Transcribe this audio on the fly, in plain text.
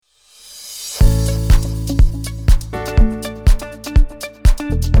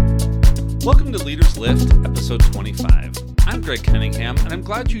Welcome to Leaders Lift, episode 25. I'm Greg Cunningham, and I'm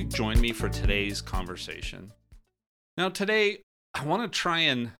glad you joined me for today's conversation. Now, today, I want to try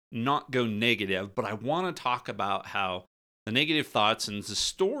and not go negative, but I want to talk about how the negative thoughts and the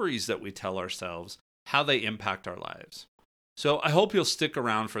stories that we tell ourselves, how they impact our lives. So I hope you'll stick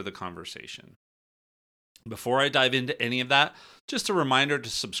around for the conversation. Before I dive into any of that, just a reminder to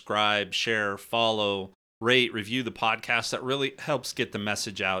subscribe, share, follow, rate, review the podcast. That really helps get the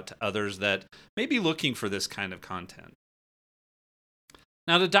message out to others that may be looking for this kind of content.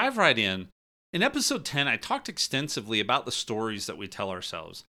 Now, to dive right in episode 10, I talked extensively about the stories that we tell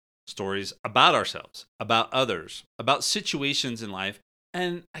ourselves. Stories about ourselves, about others, about situations in life,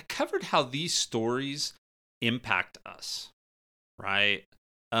 and I covered how these stories impact us, right?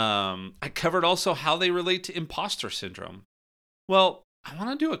 I covered also how they relate to imposter syndrome. Well, I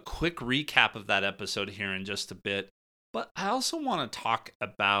want to do a quick recap of that episode here in just a bit, but I also want to talk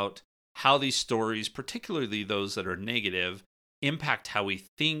about how these stories, particularly those that are negative, impact how we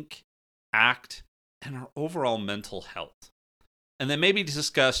think, act, and our overall mental health. And then maybe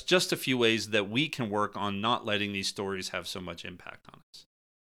discuss just a few ways that we can work on not letting these stories have so much impact on us.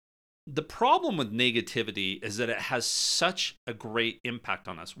 The problem with negativity is that it has such a great impact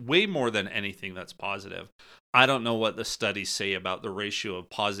on us, way more than anything that's positive. I don't know what the studies say about the ratio of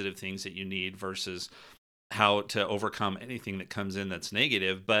positive things that you need versus how to overcome anything that comes in that's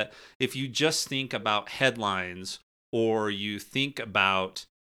negative. But if you just think about headlines or you think about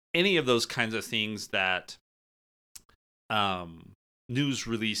any of those kinds of things that news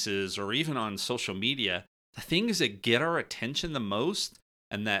releases or even on social media, the things that get our attention the most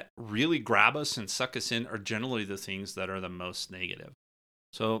and that really grab us and suck us in are generally the things that are the most negative.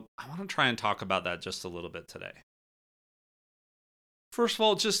 So I want to try and talk about that just a little bit today. First of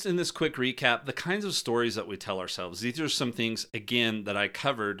all, just in this quick recap, the kinds of stories that we tell ourselves. These are some things, again, that I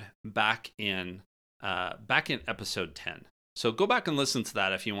covered back in episode 10. So go back and listen to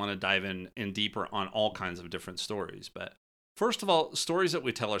that if you want to dive in deeper on all kinds of different stories. But first of all, stories that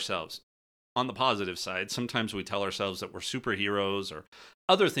we tell ourselves. On the positive side, sometimes we tell ourselves that we're superheroes or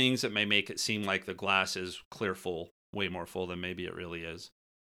other things that may make it seem like the glass is clear full, way more full than maybe it really is.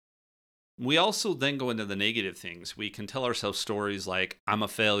 We also then go into the negative things. We can tell ourselves stories like, I'm a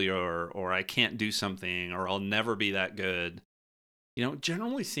failure, or I can't do something, or I'll never be that good.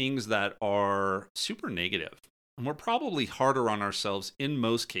 Generally things that are super negative. And we're probably harder on ourselves in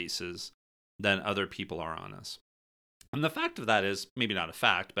most cases than other people are on us. And the fact of that is, maybe not a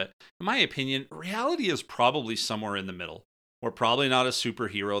fact, but in my opinion, reality is probably somewhere in the middle. We're probably not a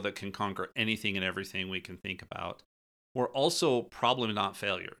superhero that can conquer anything and everything we can think about. We're also probably not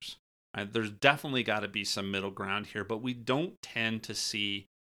failures. Right? There's definitely got to be some middle ground here, but we don't tend to see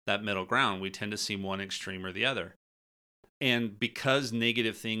that middle ground. We tend to see one extreme or the other. And because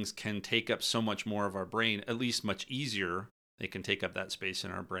negative things can take up so much more of our brain, at least much easier, they can take up that space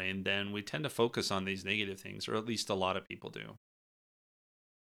in our brain, then we tend to focus on these negative things, or at least a lot of people do.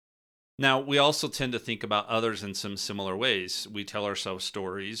 Now, we also tend to think about others in some similar ways. We tell ourselves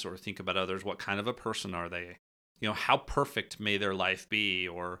stories or think about others. What kind of a person are they? How perfect may their life be?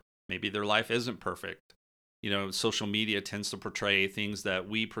 Or maybe their life isn't perfect. Social media tends to portray things that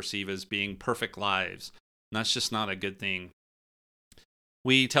we perceive as being perfect lives. And that's just not a good thing.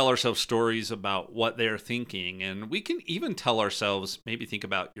 We tell ourselves stories about what they're thinking, and we can even tell ourselves, maybe think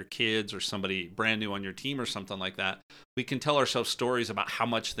about your kids or somebody brand new on your team or something like that. We can tell ourselves stories about how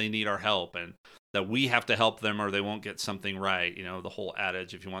much they need our help and that we have to help them or they won't get something right. The whole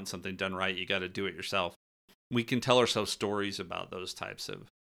adage, if you want something done right, you got to do it yourself. We can tell ourselves stories about those types of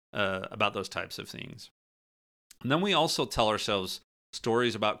things. And then we also tell ourselves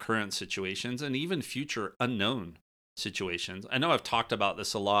stories about current situations and even future unknown situations. I know I've talked about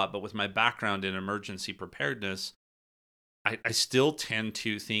this a lot, but with my background in emergency preparedness, I still tend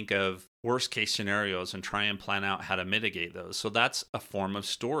to think of worst case scenarios and try and plan out how to mitigate those. So that's a form of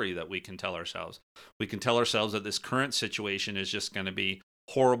story that we can tell ourselves. We can tell ourselves that this current situation is just going to be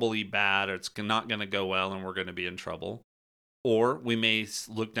horribly bad, or it's not going to go well and we're going to be in trouble. Or we may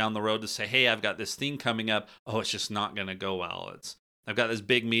look down the road to say, hey, I've got this thing coming up. Oh, it's just not going to go well. I've got this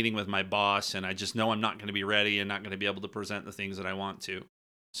big meeting with my boss, and I just know I'm not going to be ready and not going to be able to present the things that I want to.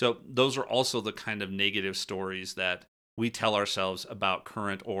 So those are also the kind of negative stories that we tell ourselves about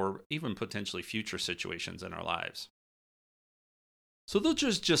current or even potentially future situations in our lives. So those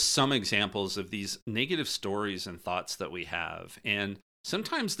are just some examples of these negative stories and thoughts that we have. And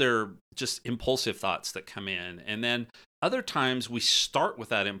sometimes they're just impulsive thoughts that come in. And then other times we start with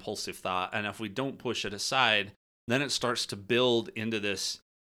that impulsive thought, and if we don't push it aside, then it starts to build into this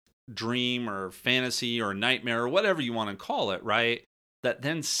dream or fantasy or nightmare or whatever you want to call it, right? That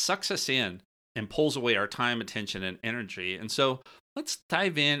then sucks us in and pulls away our time, attention, and energy. And so let's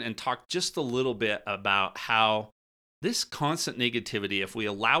dive in and talk just a little bit about how this constant negativity, if we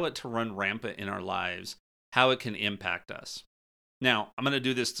allow it to run rampant in our lives, how it can impact us. Now, I'm going to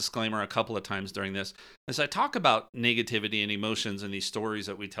do this disclaimer a couple of times during this. As I talk about negativity and emotions and these stories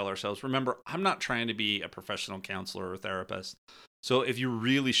that we tell ourselves, remember, I'm not trying to be a professional counselor or therapist. So if you're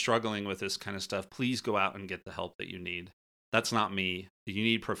really struggling with this kind of stuff, please go out and get the help that you need. That's not me. If you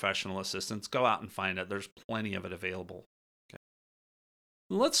need professional assistance, go out and find it. There's plenty of it available. Okay.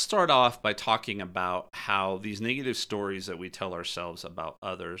 Let's start off by talking about how these negative stories that we tell ourselves about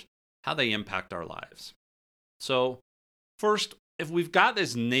others, how they impact our lives. So first, if we've got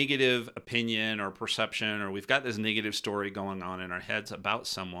this negative opinion or perception, or we've got this negative story going on in our heads about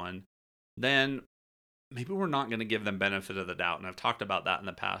someone, then maybe we're not going to give them benefit of the doubt. And I've talked about that in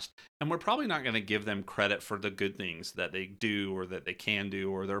the past. And we're probably not going to give them credit for the good things that they do or that they can do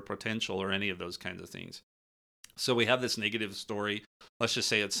or their potential or any of those kinds of things. So we have this negative story. Let's just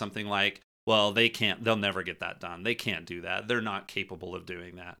say it's something like, well, they'll never get that done. They can't do that. They're not capable of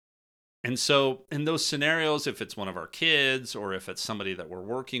doing that. And so in those scenarios, if it's one of our kids or if it's somebody that we're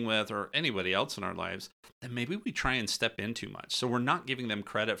working with or anybody else in our lives, then maybe we try and step in too much. So we're not giving them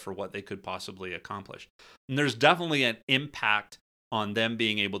credit for what they could possibly accomplish. And there's definitely an impact on them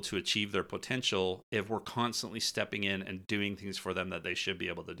being able to achieve their potential if we're constantly stepping in and doing things for them that they should be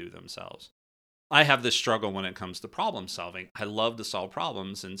able to do themselves. I have this struggle when it comes to problem solving. I love to solve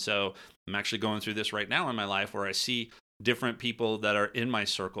problems. And so I'm actually going through this right now in my life where I see different people that are in my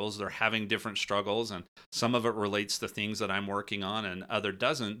circles. They're having different struggles, and some of it relates to things that I'm working on and other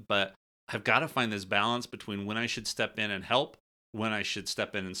doesn't. But I've got to find this balance between when I should step in and help, when I should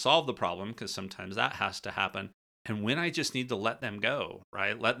step in and solve the problem, because sometimes that has to happen, and when I just need to let them go,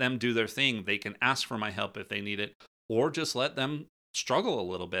 right? Let them do their thing. They can ask for my help if they need it, or just let them struggle a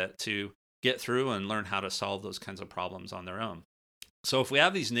little bit to get through and learn how to solve those kinds of problems on their own. So if we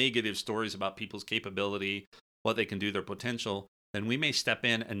have these negative stories about people's capability, what they can do, their potential, then we may step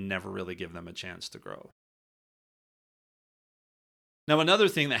in and never really give them a chance to grow. Now, another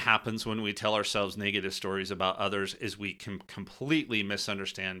thing that happens when we tell ourselves negative stories about others is we can completely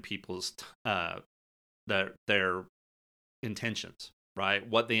misunderstand people's their intentions, right?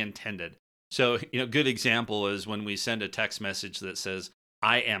 What they intended. So, good example is when we send a text message that says,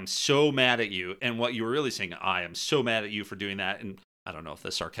 "I am so mad at you," and what you were really saying, "I am so mad at you for doing that," and I don't know if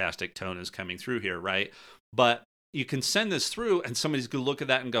the sarcastic tone is coming through here, right? But you can send this through and somebody's going to look at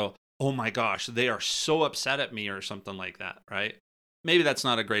that and go, "Oh my gosh, they are so upset at me," or something like that, right? Maybe that's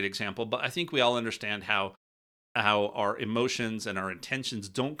not a great example, but I think we all understand how our emotions and our intentions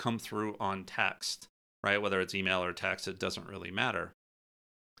don't come through on text, right? Whether it's email or text, it doesn't really matter.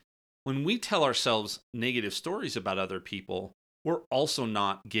 When we tell ourselves negative stories about other people, we're also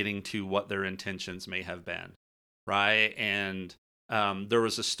not getting to what their intentions may have been, right? And there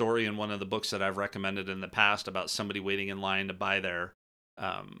was a story in one of the books that I've recommended in the past about somebody waiting in line to buy their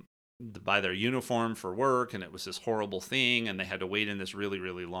uniform for work, and it was this horrible thing, and they had to wait in this really,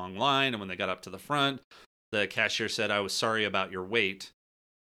 really long line. And when they got up to the front, the cashier said, "I was sorry about your wait."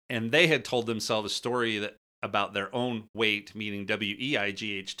 And they had told themselves a story about their own weight, meaning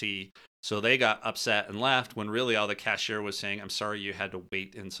WEIGHT. So they got upset and left when really all the cashier was saying, "I'm sorry you had to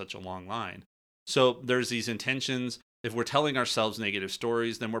wait in such a long line." So there's these intentions. If we're telling ourselves negative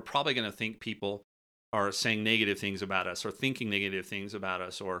stories, then we're probably going to think people are saying negative things about us or thinking negative things about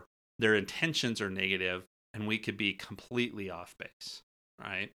us, or their intentions are negative, and we could be completely off base,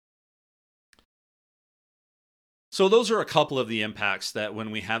 right? So those are a couple of the impacts that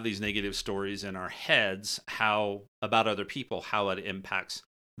when we have these negative stories in our heads, how about other people, how it impacts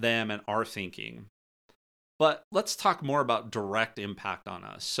them and our thinking. But let's talk more about direct impact on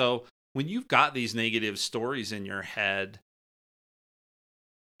us. So when you've got these negative stories in your head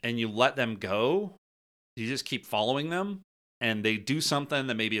and you let them go, you just keep following them and they do something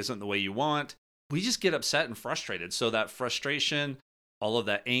that maybe isn't the way you want, we just get upset and frustrated. So that frustration, all of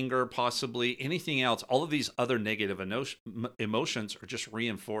that anger, possibly anything else, all of these other negative emotions are just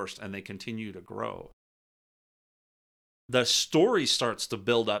reinforced and they continue to grow. The story starts to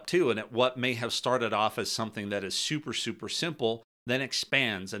build up too, and what may have started off as something that is super, super simple then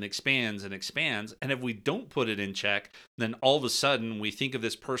expands and expands and expands. And if we don't put it in check, then all of a sudden we think of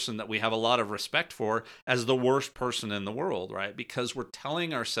this person that we have a lot of respect for as the worst person in the world, right? Because we're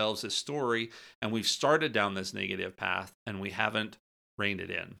telling ourselves this story and we've started down this negative path and we haven't reined it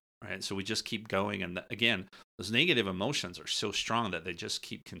in, right? So we just keep going. And again, those negative emotions are so strong that they just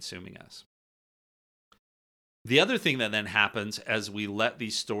keep consuming us. The other thing that then happens as we let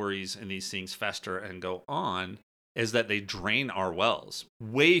these stories and these things fester and go on is that they drain our wells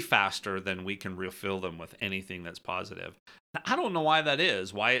way faster than we can refill them with anything that's positive. Now, I don't know why that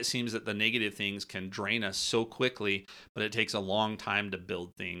is, why it seems that the negative things can drain us so quickly, but it takes a long time to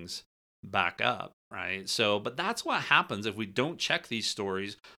build things back up, right? So, but that's what happens if we don't check these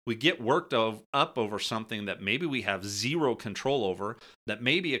stories. We get up over something that maybe we have zero control over, that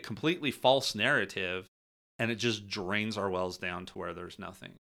may be a completely false narrative, and it just drains our wells down to where there's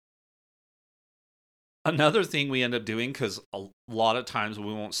nothing. Another thing we end up doing, because a lot of times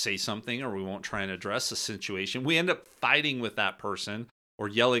we won't say something or we won't try and address a situation, we end up fighting with that person or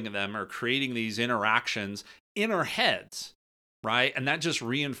yelling at them or creating these interactions in our heads, right? And that just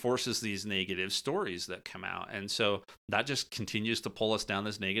reinforces these negative stories that come out. And so that just continues to pull us down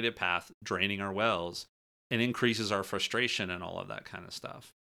this negative path, draining our wells, and increases our frustration and all of that kind of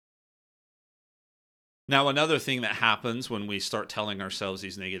stuff. Now, another thing that happens when we start telling ourselves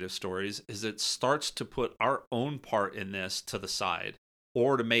these negative stories is it starts to put our own part in this to the side,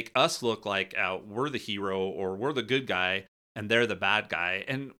 or to make us look like we're the hero or we're the good guy and they're the bad guy.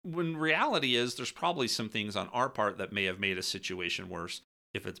 And when reality is, there's probably some things on our part that may have made a situation worse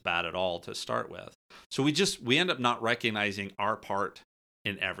if it's bad at all to start with. So we end up not recognizing our part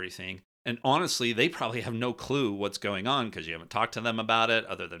in everything. And honestly, they probably have no clue what's going on because you haven't talked to them about it,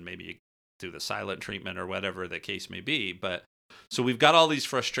 other than maybe do the silent treatment or whatever the case may be. But so we've got all these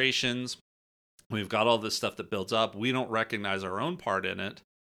frustrations. We've got all this stuff that builds up. We don't recognize our own part in it.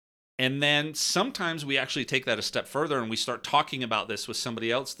 And then sometimes we actually take that a step further and we start talking about this with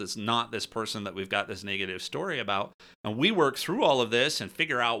somebody else that's not this person that we've got this negative story about. And we work through all of this and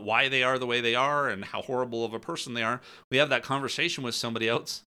figure out why they are the way they are and how horrible of a person they are. We have that conversation with somebody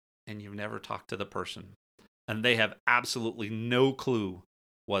else, and you've never talked to the person. And they have absolutely no clue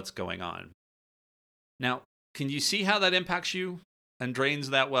what's going on. Now, can you see how that impacts you and drains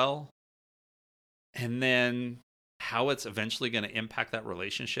that well? And then how it's eventually going to impact that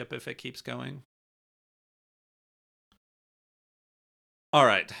relationship if it keeps going? All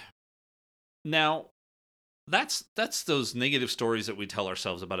right. Now, that's those negative stories that we tell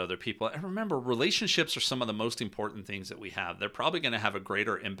ourselves about other people. And remember, relationships are some of the most important things that we have. They're probably going to have a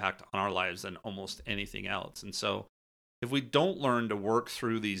greater impact on our lives than almost anything else. And so if we don't learn to work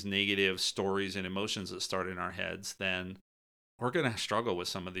through these negative stories and emotions that start in our heads, then we're going to struggle with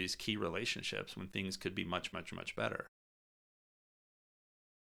some of these key relationships when things could be much, much, much better.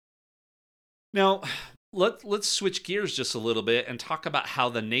 Now, let's switch gears just a little bit and talk about how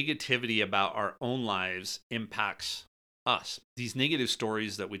the negativity about our own lives impacts us. These negative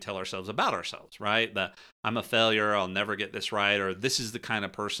stories that we tell ourselves about ourselves, right? That I'm a failure, I'll never get this right, or this is the kind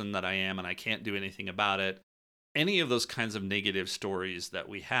of person that I am and I can't do anything about it. Any of those kinds of negative stories that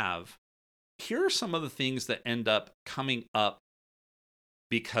we have, here are some of the things that end up coming up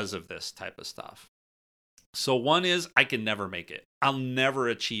because of this type of stuff. So one is, I can never make it. I'll never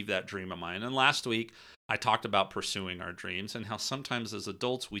achieve that dream of mine. And last week, I talked about pursuing our dreams and how sometimes as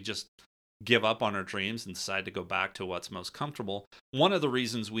adults, we just give up on our dreams and decide to go back to what's most comfortable. One of the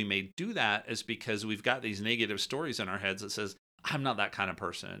reasons we may do that is because we've got these negative stories in our heads that says, I'm not that kind of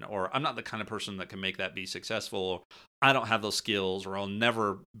person, or I'm not the kind of person that can make that be successful, or I don't have those skills, or I'll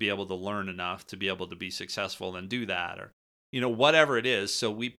never be able to learn enough to be able to be successful and do that, or whatever it is. So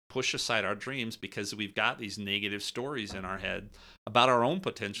we push aside our dreams because we've got these negative stories in our head about our own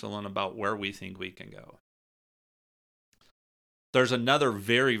potential and about where we think we can go. There's another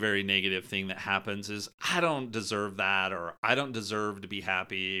very, very negative thing that happens is I don't deserve that, or I don't deserve to be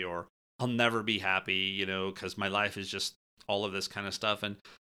happy, or I'll never be happy, because my life is just all of this kind of stuff. And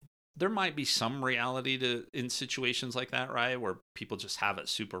there might be some reality in situations like that, right? Where people just have it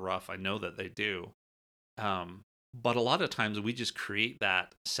super rough. I know that they do. But a lot of times we just create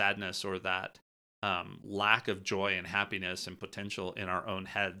that sadness or that lack of joy and happiness and potential in our own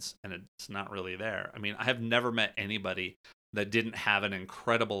heads, and it's not really there. I mean, I have never met anybody that didn't have an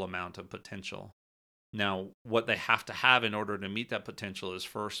incredible amount of potential. Now, what they have to have in order to meet that potential is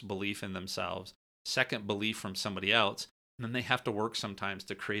first belief in themselves, second belief from somebody else, and then they have to work sometimes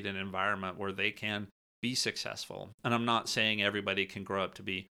to create an environment where they can be successful. And I'm not saying everybody can grow up to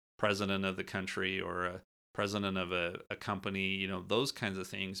be president of the country or a president of a company, those kinds of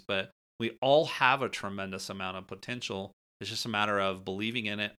things. But we all have a tremendous amount of potential. It's just a matter of believing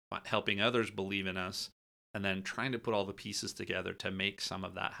in it, helping others believe in us, and then trying to put all the pieces together to make some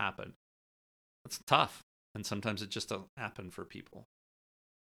of that happen. It's tough, and sometimes it just doesn't happen for people.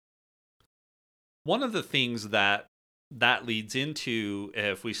 One of the things that leads into,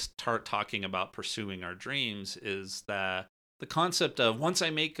 if we start talking about pursuing our dreams, is that the concept of once I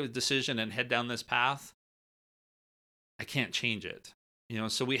make a decision and head down this path, I can't change it.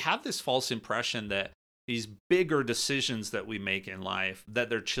 So we have this false impression that these bigger decisions that we make in life, that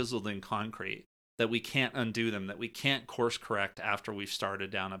they're chiseled in concrete, that we can't undo them, that we can't course correct after we've started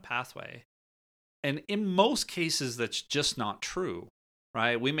down a pathway. And in most cases, that's just not true,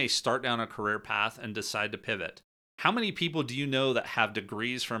 right? We may start down a career path and decide to pivot. How many people do you know that have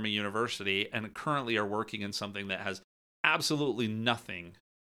degrees from a university and currently are working in something that has absolutely nothing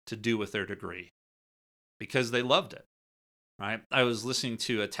to do with their degree because they loved it, right? I was listening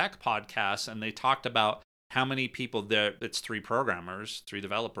to a tech podcast and they talked about how many people there, it's 3 programmers, 3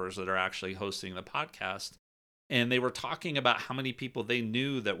 developers that are actually hosting the podcast. And they were talking about how many people they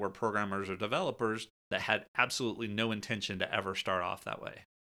knew that were programmers or developers that had absolutely no intention to ever start off that way.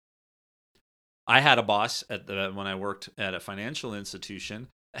 I had a boss when I worked at a financial institution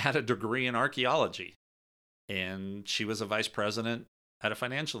that had a degree in archaeology, and she was a vice president at a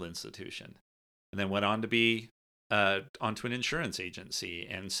financial institution, and then went on to be onto an insurance agency.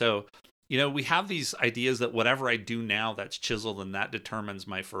 And so, we have these ideas that whatever I do now, that's chiseled and that determines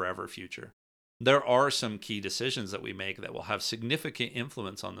my forever future. There are some key decisions that we make that will have significant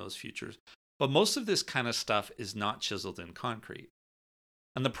influence on those futures. But most of this kind of stuff is not chiseled in concrete.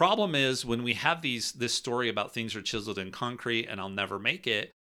 And the problem is when we have this story about things are chiseled in concrete and I'll never make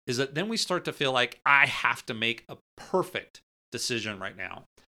it, is that then we start to feel like I have to make a perfect decision right now.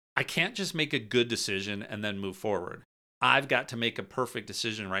 I can't just make a good decision and then move forward. I've got to make a perfect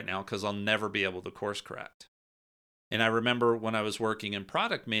decision right now because I'll never be able to course correct. And I remember when I was working in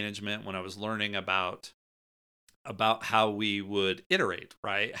product management, when I was learning about how we would iterate,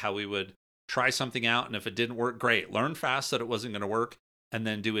 right? How we would try something out, and if it didn't work, great. Learn fast that it wasn't going to work, and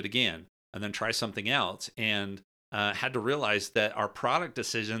then do it again, and then try something else. And had to realize that our product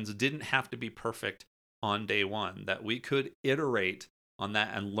decisions didn't have to be perfect on day one, that we could iterate on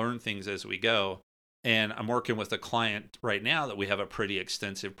that and learn things as we go. And I'm working with a client right now that we have a pretty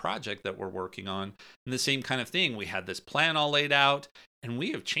extensive project that we're working on. And the same kind of thing, we had this plan all laid out, and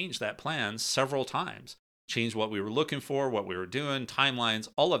we have changed that plan several times. Changed what we were looking for, what we were doing, timelines,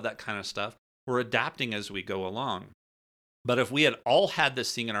 all of that kind of stuff. We're adapting as we go along. But if we had all had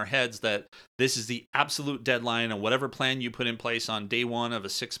this thing in our heads that this is the absolute deadline and whatever plan you put in place on day one of a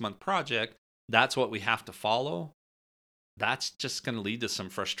 6-month project, that's what we have to follow, that's just going to lead to some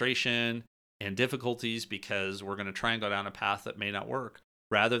frustration and difficulties because we're going to try and go down a path that may not work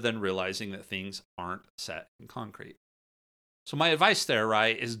rather than realizing that things aren't set in concrete. So my advice there,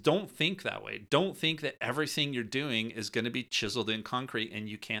 right, is don't think that way. Don't think that everything you're doing is going to be chiseled in concrete and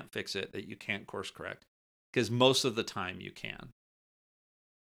you can't fix it, that you can't course correct, because most of the time you can.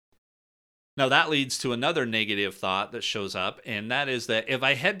 Now that leads to another negative thought that shows up, and that is that if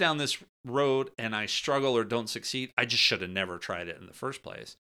I head down this road and I struggle or don't succeed, I just should have never tried it in the first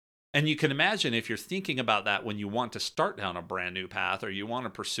place. And you can imagine if you're thinking about that when you want to start down a brand new path or you want to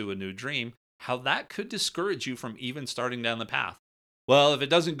pursue a new dream, how that could discourage you from even starting down the path. Well, if it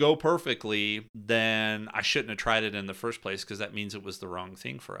doesn't go perfectly, then I shouldn't have tried it in the first place because that means it was the wrong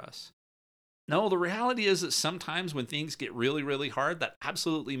thing for us. No, the reality is that sometimes when things get really, really hard, that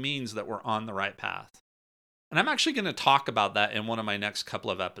absolutely means that we're on the right path. And I'm actually going to talk about that in one of my next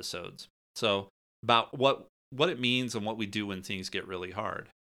couple of episodes. So about what it means and what we do when things get really hard.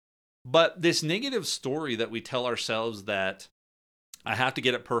 But this negative story that we tell ourselves that I have to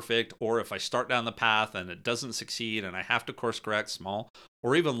get it perfect, or if I start down the path and it doesn't succeed and I have to course correct small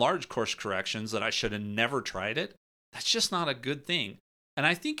or even large course corrections that I should have never tried it, that's just not a good thing. And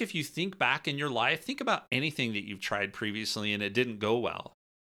I think if you think back in your life, think about anything that you've tried previously and it didn't go well.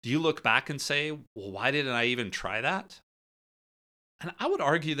 Do you look back and say, well, why didn't I even try that? And I would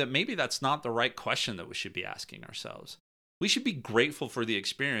argue that maybe that's not the right question that we should be asking ourselves. We should be grateful for the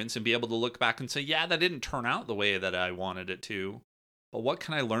experience and be able to look back and say, yeah, that didn't turn out the way that I wanted it to. But what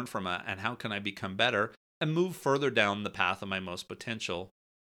can I learn from it and how can I become better and move further down the path of my most potential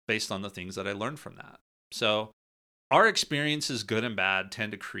based on the things that I learned from that? So our experiences, good and bad,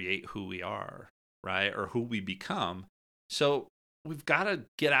 tend to create who we are, right? Or who we become. So we've got to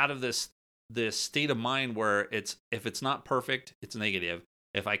get out of this state of mind where if it's not perfect, it's negative.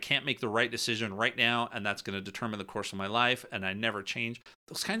 If I can't make the right decision right now, and that's going to determine the course of my life, and I never change,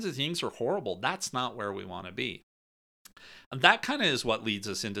 those kinds of things are horrible. That's not where we want to be. And that kind of is what leads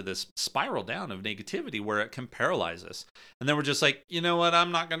us into this spiral down of negativity where it can paralyze us. And then we're just like, you know what?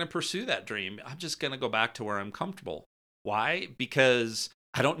 I'm not going to pursue that dream. I'm just going to go back to where I'm comfortable. Why? Because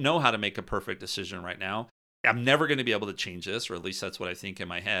I don't know how to make a perfect decision right now. I'm never going to be able to change this, or at least that's what I think in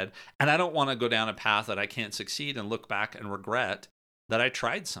my head. And I don't want to go down a path that I can't succeed and look back and regret that I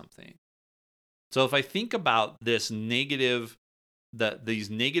tried something. So if I think about these negative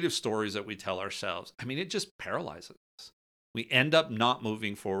stories that we tell ourselves, I mean, it just paralyzes us. we end up not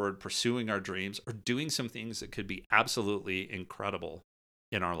moving forward, pursuing our dreams, or doing some things that could be absolutely incredible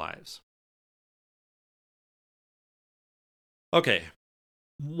in our lives. Okay,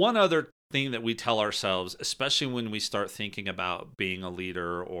 one other thing that we tell ourselves, especially when we start thinking about being a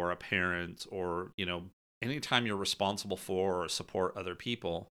leader or a parent or, anytime you're responsible for or support other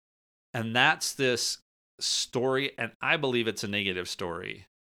people, and that's this story, and I believe it's a negative story.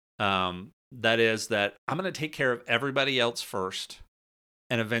 That is that I'm going to take care of everybody else first,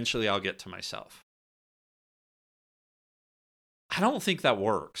 and eventually I'll get to myself. I don't think that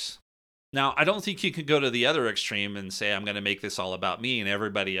works. Now, I don't think you can go to the other extreme and say, I'm going to make this all about me and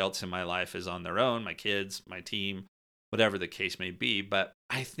everybody else in my life is on their own, my kids, my team, whatever the case may be. But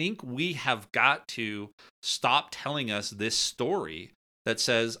I think we have got to stop telling us this story that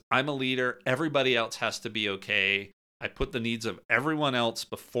says, I'm a leader, everybody else has to be okay. I put the needs of everyone else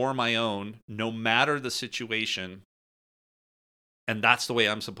before my own, no matter the situation. And that's the way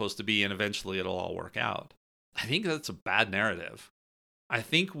I'm supposed to be. And eventually it'll all work out. I think that's a bad narrative. I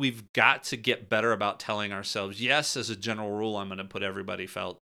think we've got to get better about telling ourselves, yes, as a general rule, I'm going to put everybody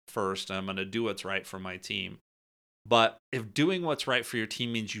first. And I'm going to do what's right for my team. But if doing what's right for your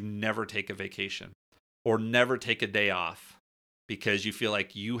team means you never take a vacation or never take a day off because you feel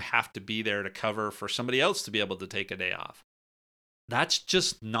like you have to be there to cover for somebody else to be able to take a day off, that's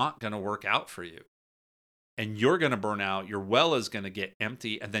just not going to work out for you. And you're going to burn out, your well is going to get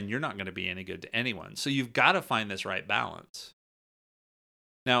empty, and then you're not going to be any good to anyone. So you've got to find this right balance.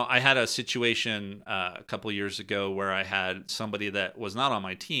 Now, I had a situation a couple of years ago where I had somebody that was not on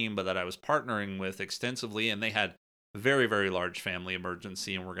my team, but that I was partnering with extensively, and they had a very, very large family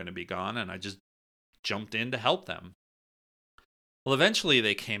emergency and were going to be gone, and I just jumped in to help them. Well, eventually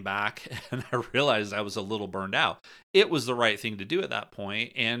they came back, and I realized I was a little burned out. It was the right thing to do at that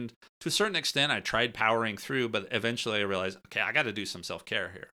point, and to a certain extent, I tried powering through, but eventually I realized, okay, I got to do some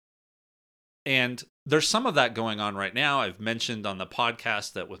self-care here. And there's some of that going on right now. I've mentioned on the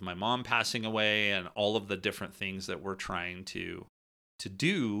podcast that with my mom passing away and all of the different things that we're trying to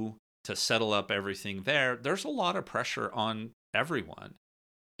do to settle up everything there's a lot of pressure on everyone.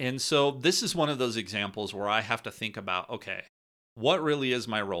 And so this is one of those examples where I have to think about, okay, what really is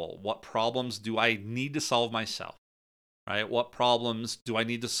my role? What problems do I need to solve myself? Right? What problems do I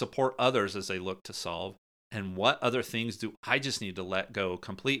need to support others as they look to solve? And what other things do I just need to let go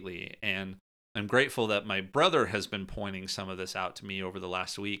completely? And I'm grateful that my brother has been pointing some of this out to me over the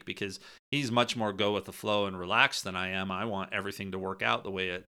last week because he's much more go with the flow and relaxed than I am. I want everything to work out the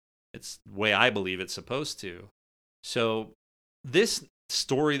way it's the way I believe it's supposed to. So this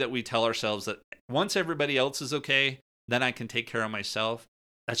story that we tell ourselves that once everybody else is okay, then I can take care of myself,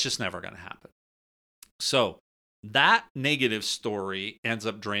 that's just never going to happen. So that negative story ends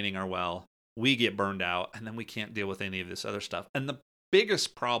up draining our well. We get burned out, and then we can't deal with any of this other stuff. And the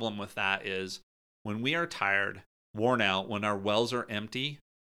biggest problem with that is when we are tired, worn out, when our wells are empty,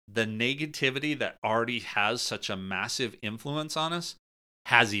 the negativity that already has such a massive influence on us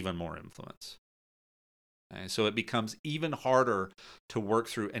has even more influence. Okay? So it becomes even harder to work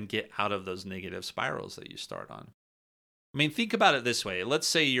through and get out of those negative spirals that you start on. I mean, think about it this way. Let's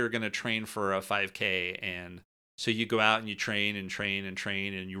say you're going to train for a 5K, and so you go out and you train and train and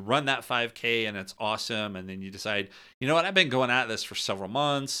train, and you run that 5K, and it's awesome. And then you decide, you know what? I've been going at this for several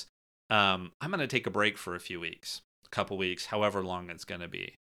months. I'm going to take a break for a few weeks, a couple weeks, however long it's going to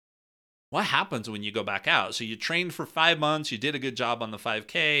be. What happens when you go back out? So you trained for 5 months, you did a good job on the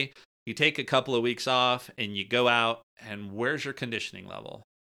 5K, you take a couple of weeks off, and you go out, and where's your conditioning level?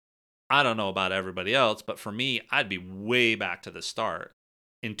 I don't know about everybody else, but for me, I'd be way back to the start.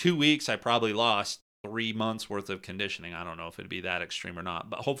 In 2 weeks, I probably lost 3 months worth of conditioning. I don't know if it'd be that extreme or not,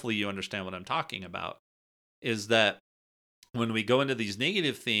 but hopefully you understand what I'm talking about. Is that when we go into these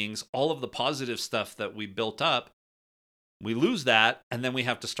negative things, all of the positive stuff that we built up, we lose that, and then we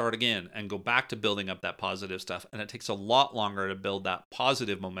have to start again and go back to building up that positive stuff. And it takes a lot longer to build that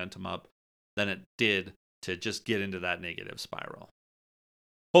positive momentum up than it did to just get into that negative spiral.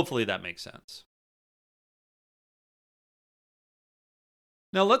 Hopefully that makes sense.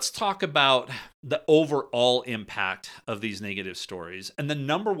 Now let's talk about the overall impact of these negative stories. And the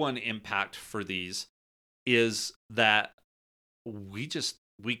number one impact for these is that we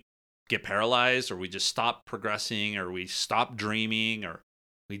get paralyzed, or we just stop progressing, or we stop dreaming, or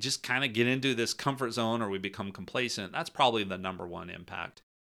we just kind of get into this comfort zone, or we become complacent. That's probably the number one impact.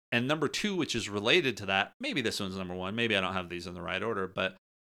 And number two, which is related to that, maybe this one's number one, maybe I don't have these in the right order, but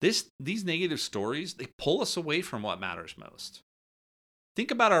these negative stories, they pull us away from what matters most.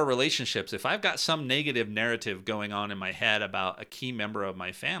 Think about our relationships. If I've got some negative narrative going on in my head about a key member of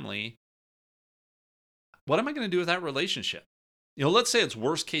my family, what am I going to do with that relationship? Let's say it's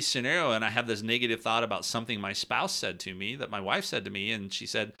worst case scenario and I have this negative thought about something my spouse said to me, that my wife said to me, and she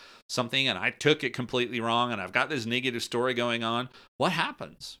said something and I took it completely wrong and I've got this negative story going on. What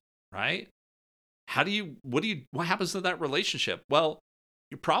happens, right? What happens to that relationship? Well,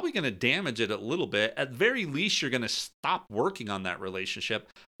 you're probably going to damage it a little bit. At the very least, you're going to stop working on that relationship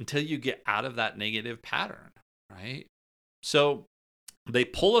until you get out of that negative pattern, right? So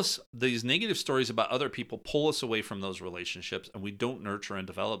these negative stories about other people pull us away from those relationships, and we don't nurture and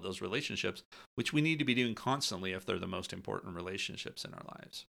develop those relationships, which we need to be doing constantly if they're the most important relationships in our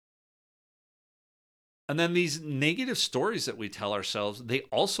lives. And then these negative stories that we tell ourselves, they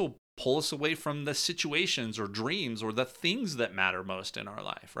also pull us away from the situations or dreams or the things that matter most in our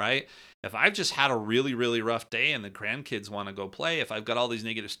life, right? If I've just had a really, really rough day and the grandkids want to go play, if I've got all these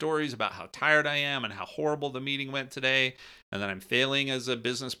negative stories about how tired I am and how horrible the meeting went today, and that I'm failing as a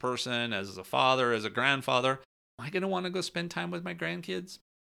business person, as a father, as a grandfather, am I going to want to go spend time with my grandkids?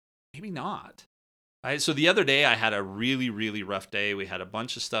 Maybe not. Right? So the other day I had a really, really rough day. We had a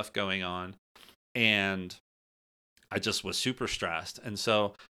bunch of stuff going on, and I just was super stressed. And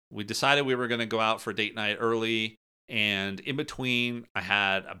so we decided we were going to go out for date night early. And in between, I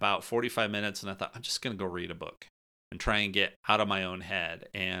had about 45 minutes, and I thought, I'm just going to go read a book and try and get out of my own head.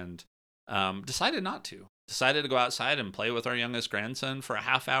 And decided not to. Decided to go outside and play with our youngest grandson for a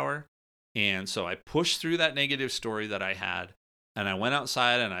half hour. And so I pushed through that negative story that I had. And I went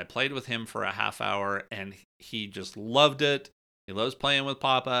outside and I played with him for a half hour. And he just loved it. He loves playing with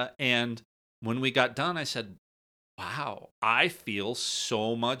Papa. And when we got done, I said, wow, I feel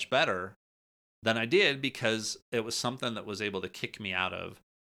so much better than I did, because it was something that was able to kick me out of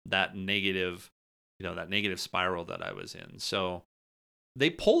that negative spiral that I was in. So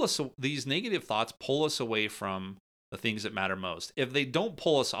these negative thoughts pull us away from the things that matter most. If they don't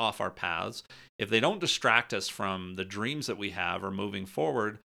pull us off our paths, if they don't distract us from the dreams that we have or moving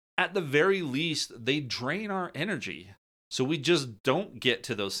forward, at the very least, they drain our energy. So we just don't get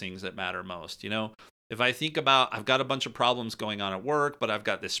to those things that matter most. If I think about, I've got a bunch of problems going on at work, but I've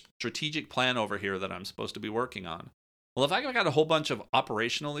got this strategic plan over here that I'm supposed to be working on. Well, if I've got a whole bunch of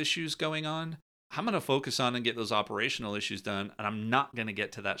operational issues going on, I'm going to focus on and get those operational issues done, and I'm not going to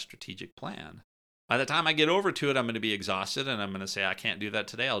get to that strategic plan. By the time I get over to it, I'm going to be exhausted, and I'm going to say, I can't do that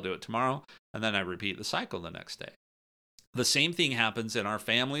today, I'll do it tomorrow, and then I repeat the cycle the next day. The same thing happens in our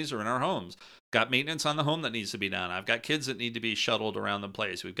families or in our homes. Got maintenance on the home that needs to be done. I've got kids that need to be shuttled around the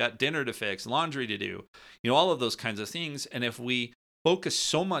place. We've got dinner to fix, laundry to do, all of those kinds of things. And if we focus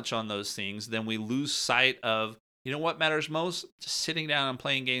so much on those things, then we lose sight of, what matters most? Just sitting down and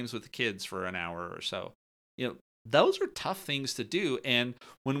playing games with the kids for an hour or so. Those are tough things to do. And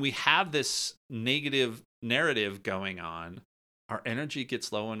when we have this negative narrative going on, our energy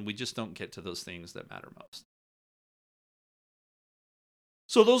gets low and we just don't get to those things that matter most.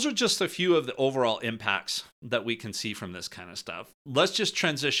 So those are just a few of the overall impacts that we can see from this kind of stuff. Let's just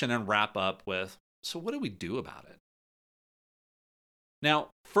transition and wrap up with, so what do we do about it? Now,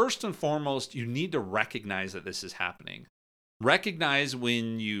 first and foremost, you need to recognize that this is happening. Recognize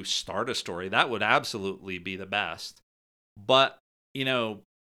when you start a story. That would absolutely be the best. But, 30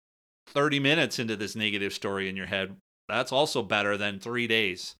 minutes into this negative story in your head, that's also better than 3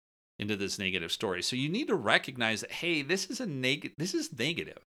 days into this negative story. So you need to recognize that, hey, this is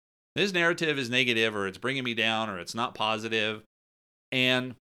negative. This narrative is negative, or it's bringing me down, or it's not positive.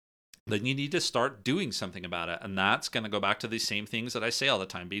 And then you need to start doing something about it. And that's going to go back to these same things that I say all the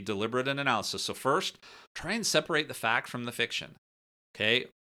time. Be deliberate in analysis. So first, try and separate the fact from the fiction. Okay?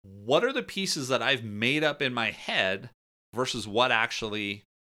 What are the pieces that I've made up in my head versus what actually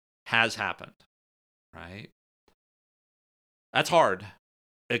has happened? Right? That's hard.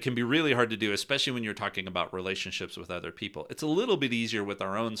 It can be really hard to do, especially when you're talking about relationships with other people. It's a little bit easier with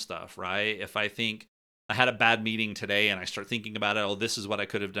our own stuff, right? If I think I had a bad meeting today and I start thinking about it, this is what I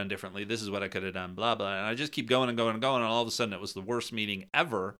could have done differently. This is what I could have done, blah, blah. And I just keep going and going and going. And all of a sudden it was the worst meeting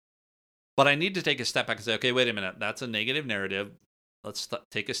ever. But I need to take a step back and say, okay, wait a minute. That's a negative narrative. Let's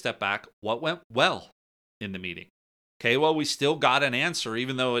take a step back. What went well in the meeting? Okay, well, we still got an answer,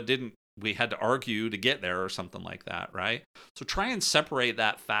 even though we had to argue to get there or something like that, right? So try and separate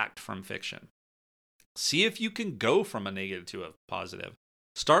that fact from fiction. See if you can go from a negative to a positive.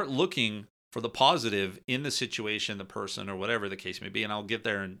 Start looking for the positive in the situation, the person, or whatever the case may be. And I'll get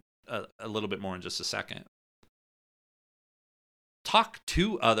there in a little bit more in just a second. Talk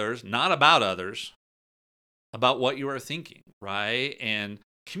to others, not about others, about what you are thinking, right? And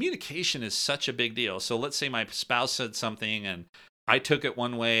communication is such a big deal. So let's say my spouse said something and I took it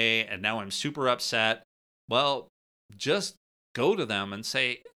one way and now I'm super upset. Well, just go to them and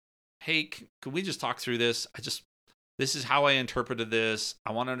say, hey, can we just talk through this? This is how I interpreted this.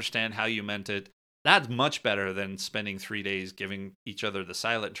 I want to understand how you meant it. That's much better than spending 3 days giving each other the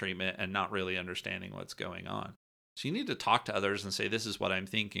silent treatment and not really understanding what's going on. So you need to talk to others and say, this is what I'm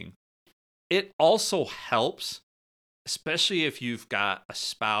thinking. It also helps, especially if you've got a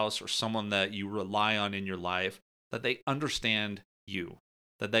spouse or someone that you rely on in your life, that they understand you,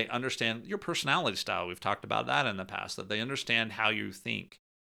 that they understand your personality style. We've talked about that in the past, that they understand how you think,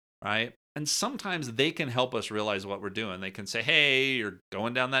 right? And sometimes they can help us realize what we're doing. They can say, hey, you're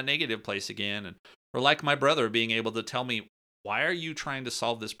going down that negative place again. And or like my brother being able to tell me, why are you trying to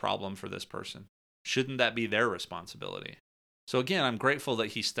solve this problem for this person? Shouldn't that be their responsibility? So again, I'm grateful that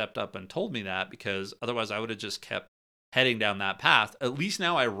he stepped up and told me that, because otherwise I would have just kept heading down that path. At least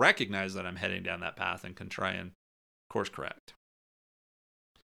now I recognize that I'm heading down that path and can try and course correct.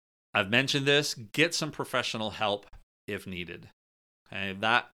 I've mentioned this, get some professional help if needed. Okay,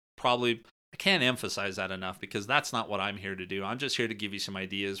 that probably, I can't emphasize that enough, because that's not what I'm here to do. I'm just here to give you some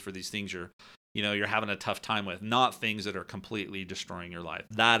ideas for these things you're having a tough time with, not things that are completely destroying your life.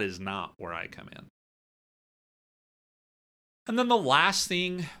 That is not where I come in. And then the last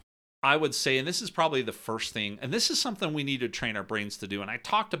thing I would say, and this is probably the first thing, and this is something we need to train our brains to do. And I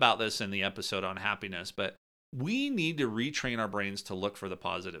talked about this in the episode on happiness, but we need to retrain our brains to look for the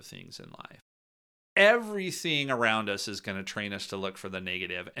positive things in life. Everything around us is going to train us to look for the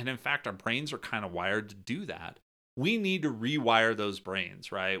negative. And in fact, our brains are kind of wired to do that. We need to rewire those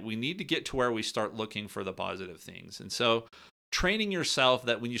brains, right? We need to get to where we start looking for the positive things. And so training yourself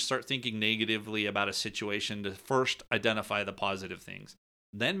that when you start thinking negatively about a situation, to first identify the positive things.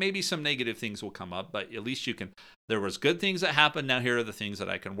 Then maybe some negative things will come up, but at least you can, there was good things that happened. Now here are the things that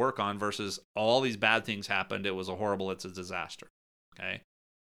I can work on, versus all these bad things happened. It was it's a disaster. Okay.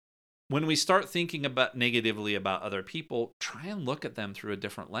 When we start thinking about negatively about other people, try and look at them through a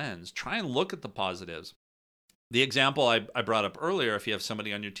different lens. Try and look at the positives. The example I brought up earlier, if you have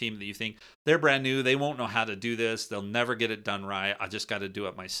somebody on your team that you think they're brand new, they won't know how to do this, they'll never get it done right, I just got to do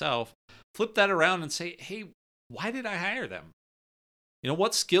it myself. Flip that around and say, hey, why did I hire them?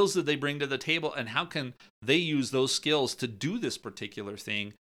 What skills did they bring to the table, and how can they use those skills to do this particular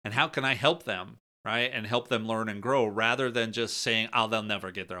thing? And how can I help them, right? And help them learn and grow, rather than just saying, oh, they'll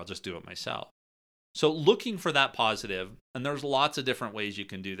never get there, I'll just do it myself. So looking for that positive, and there's lots of different ways you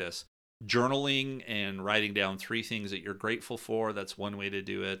can do this. Journaling and writing down 3 things that you're grateful for, that's one way to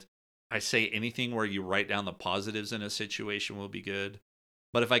do it. I say anything where you write down the positives in a situation will be good.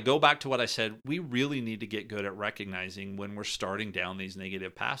 But if I go back to what I said, we really need to get good at recognizing when we're starting down these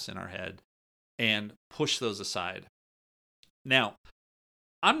negative paths in our head and push those aside. Now,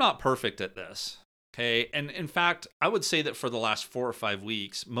 I'm not perfect at this, okay? And in fact, I would say that for the last 4 or 5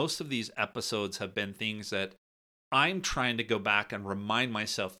 weeks, most of these episodes have been things that I'm trying to go back and remind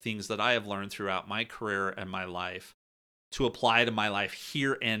myself things that I have learned throughout my career and my life to apply to my life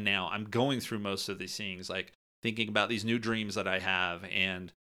here and now. I'm going through most of these things, like thinking about these new dreams that I have,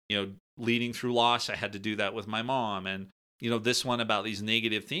 and, leading through loss. I had to do that with my mom. And, this one about these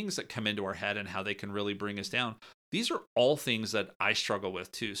negative things that come into our head and how they can really bring us down. These are all things that I struggle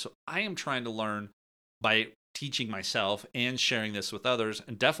with too. So I am trying to learn by teaching myself and sharing this with others,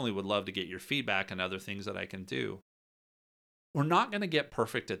 and definitely would love to get your feedback and other things that I can do. We're not going to get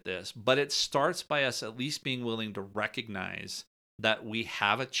perfect at this, but it starts by us at least being willing to recognize that we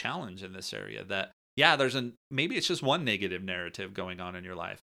have a challenge in this area, that, yeah, maybe it's just one negative narrative going on in your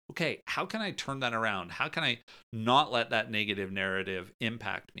life. Okay, how can I turn that around? How can I not let that negative narrative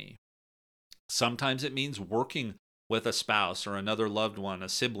impact me? Sometimes it means working with a spouse or another loved one, a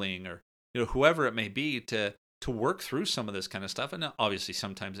sibling, or whoever it may be, to work through some of this kind of stuff. And obviously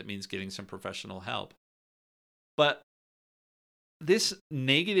sometimes it means getting some professional help. But this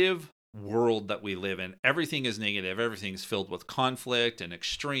negative world that we live in, everything is negative. Everything's filled with conflict and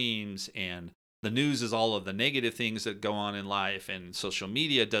extremes, and the news is all of the negative things that go on in life, and social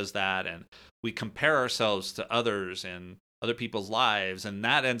media does that, and we compare ourselves to others and other people's lives, and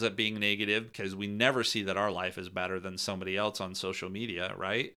that ends up being negative because we never see that our life is better than somebody else on social media,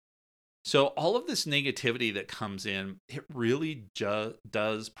 right? So all of this negativity that comes in, it really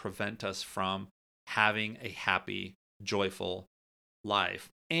does prevent us from having a happy, joyful life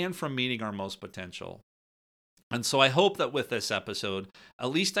and from meeting our most potential. And so I hope that with this episode,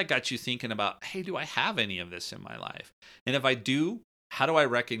 at least I got you thinking about, hey, do I have any of this in my life? And if I do, how do I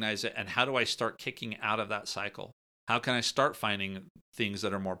recognize it? And how do I start kicking out of that cycle? How can I start finding things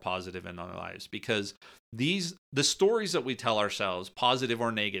that are more positive in our lives? Because the stories that we tell ourselves, positive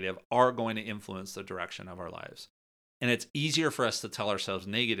or negative, are going to influence the direction of our lives. And it's easier for us to tell ourselves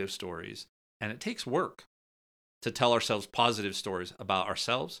negative stories, and it takes work to tell ourselves positive stories about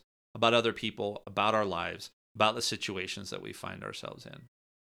ourselves about other people, about our lives, about the situations that we find ourselves in.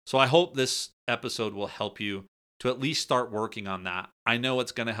 So I hope this episode will help you to at least start working on that. I know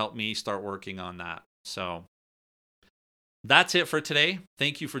it's going to help me start working on that. So that's it for today.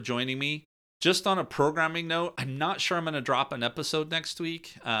 Thank you for joining me. Just on a programming note, I'm not sure I'm going to drop an episode next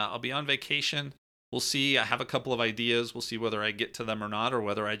week. I'll be on vacation. We'll see. I have a couple of ideas. We'll see whether I get to them or not, or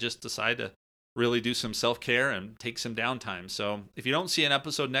whether I just decide to really do some self-care and take some downtime. So if you don't see an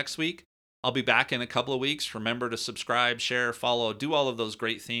episode next week, I'll be back in a couple of weeks. Remember to subscribe, share, follow, do all of those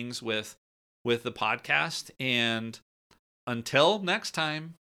great things with the podcast. And until next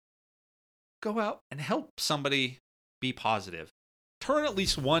time, go out and help somebody be positive. Turn at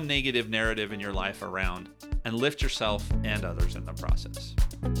least one negative narrative in your life around and lift yourself and others in the process.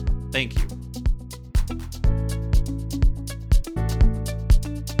 Thank you.